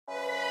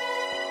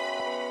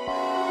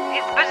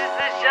These bitches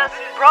is just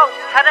broke.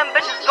 Tell them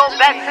bitches go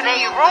back to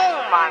their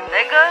room, my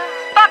nigga.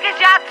 Fuck is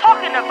y'all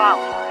talking about?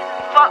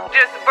 Fuck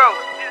just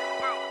broke.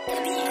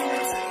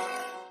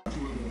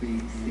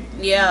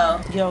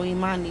 Yo,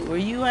 Imani, where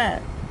you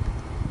at?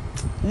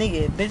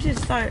 Nigga, bitches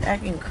start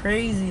acting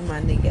crazy,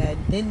 my nigga,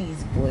 at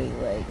Denny's, boy,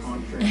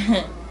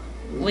 like.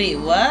 Wait,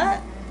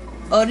 what?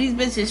 Oh, these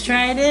bitches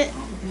tried it?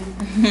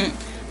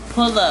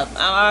 Pull up.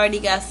 I already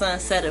got something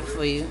set up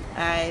for you.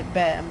 I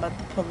bet. I'm about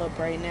to pull up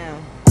right now.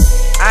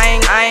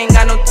 I ain't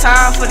got no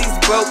time for these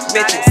broke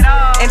bitches.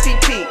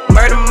 MPP,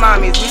 murder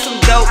mommies, we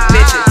some dope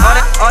bitches.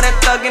 All that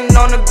thuggin'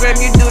 on the grim,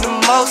 you do the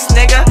most,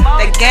 nigga.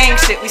 That gang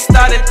shit, we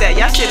started that,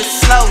 y'all shit is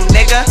slow,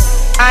 nigga.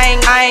 I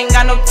ain't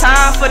got no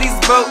time for these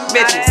broke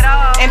bitches.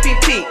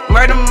 MPP,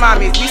 murder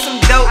mommies, we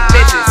some dope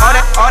bitches.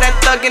 All that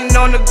thuggin'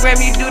 on the grim,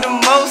 you do the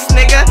most,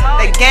 nigga.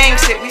 That gang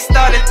shit, we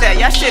started that,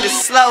 y'all shit is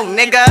slow,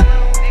 nigga.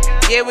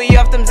 Yeah, we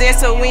off them Zans,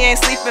 so we ain't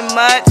sleeping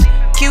much.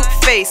 Cute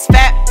face,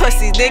 fat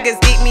pussy, niggas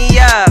eat me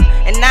up.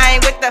 And I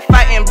ain't with the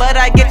fighting, but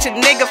I get your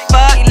nigga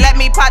fucked. He let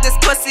me pop this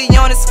pussy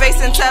on his face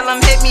and tell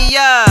him hit me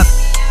up.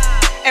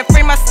 And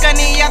free my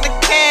scunny out the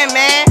can,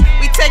 man.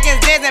 We taking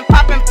Zans and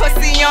popping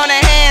pussy on a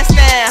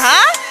handstand,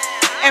 huh?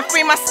 And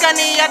free my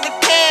scunny out the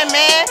can,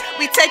 man.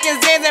 We taking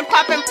Zans and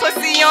popping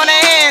pussy on a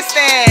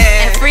handstand.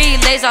 And free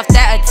lays off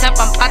that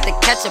attempt, I'm about to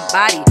catch a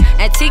body.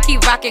 And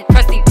Tiki rockin'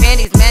 crusty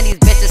panties, man,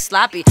 these bitches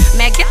sloppy.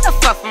 Man, get the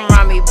fuck from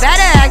around me,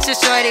 better ask your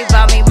shorty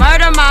about me.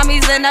 Murder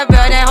mommies in the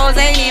building, hoes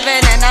ain't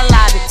even in the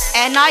lobby.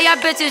 And all y'all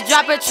bitches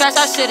dropping trash,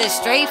 our shit is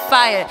straight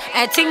fire.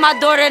 And Tink my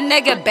daughter,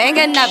 nigga,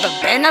 bangin', never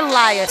been a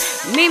liar.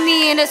 Meet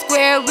me in the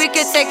square, we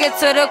can take it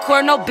to the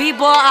court. No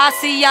b-ball, I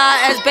see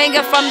y'all as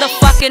bangin' from the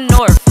fucking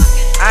north.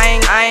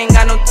 I ain't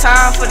got no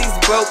time for these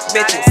broke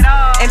bitches.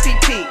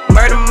 MPP,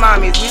 murder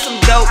mommies, we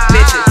some dope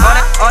bitches.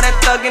 All that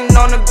thuggin'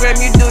 on the grim,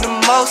 you do the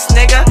most,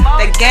 nigga.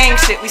 That gang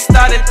shit, we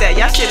started that,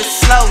 y'all shit is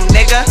slow,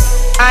 nigga.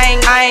 I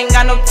ain't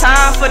got no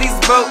time for these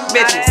broke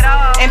bitches.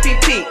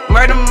 MPP,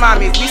 murder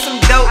mommies, we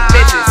some dope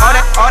bitches.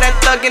 All that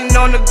thuggin'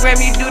 on the grim,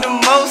 you do the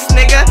most,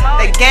 nigga.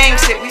 That gang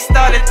shit, we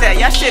started that,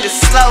 y'all shit is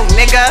slow,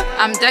 nigga.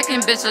 I'm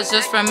decking bitches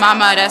just for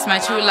mama, that's my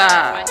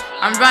chula.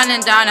 I'm running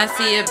down, I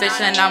see a bitch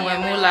and I'm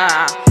with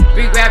moolah.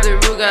 Re-grab the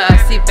Ruger, I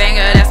see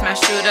banger, that's my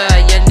shooter.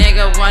 Your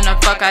nigga wanna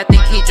fuck, I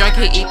think he drunk,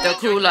 he eat the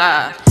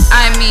cooler.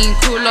 I mean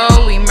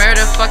culo, we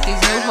murder, fuck these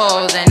new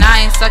hoes. And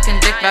I ain't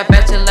sucking dick, but I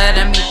bet you let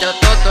him eat the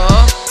toto.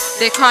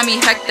 They call me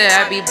Hector,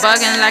 I be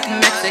bugging like a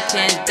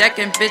Mexican.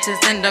 Decking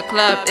bitches in the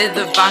club, is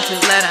the bounce,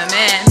 just let him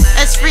in.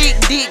 It's freak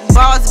deep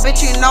balls,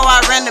 bitch, you know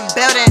I ran the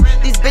building.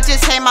 These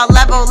bitches hate my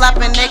level up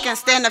and they can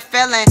stand the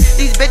feeling.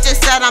 These bitches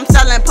said I'm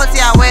selling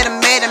pussy, I wait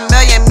made a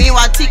million.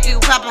 Meanwhile, Tiki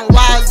popping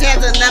wild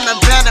hands and them a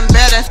bread and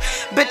bitters.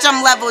 Bitch, I'm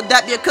leveled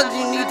up, your cooks,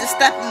 you need to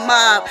step them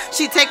up.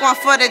 She take one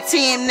for the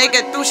team,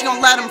 nigga through, she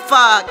gon' let him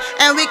fuck.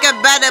 And we could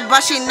better,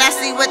 but she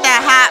nasty with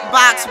that hot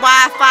box.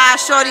 Wi-Fi,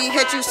 shorty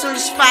hit you soon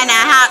as she find a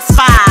hot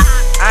spot.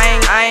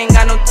 I ain't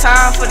got no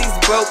time for these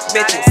broke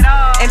bitches.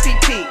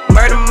 MPP,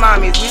 murder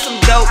mommies, we some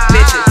dope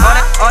bitches.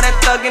 All that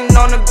thuggin'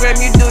 on the grim,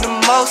 you do the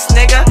most,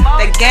 nigga.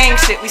 That gang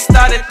shit, we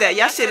started that,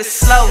 y'all shit is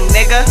slow,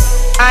 nigga.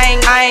 I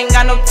ain't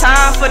got no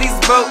time for these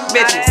broke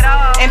bitches.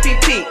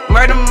 MPP,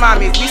 murder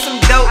mommies, we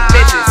some dope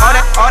bitches.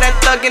 All that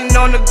thuggin'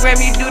 on the grim,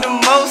 you do the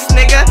most,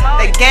 nigga.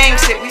 That gang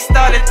shit, we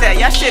started that,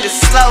 y'all shit is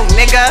slow,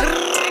 nigga.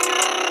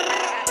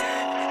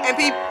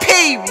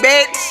 MPP,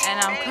 bitch. And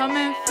I'm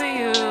coming for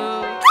you.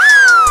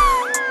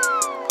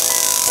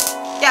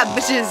 Yeah,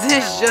 bitches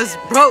is just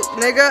broke,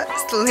 nigga.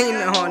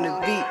 Selena on the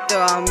beat,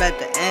 though I'm at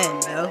the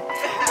end, though.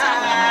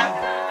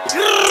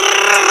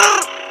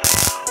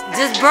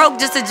 Just broke,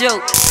 just a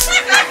joke.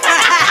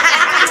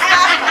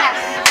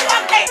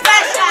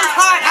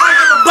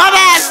 Bum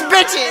ass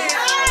bitches.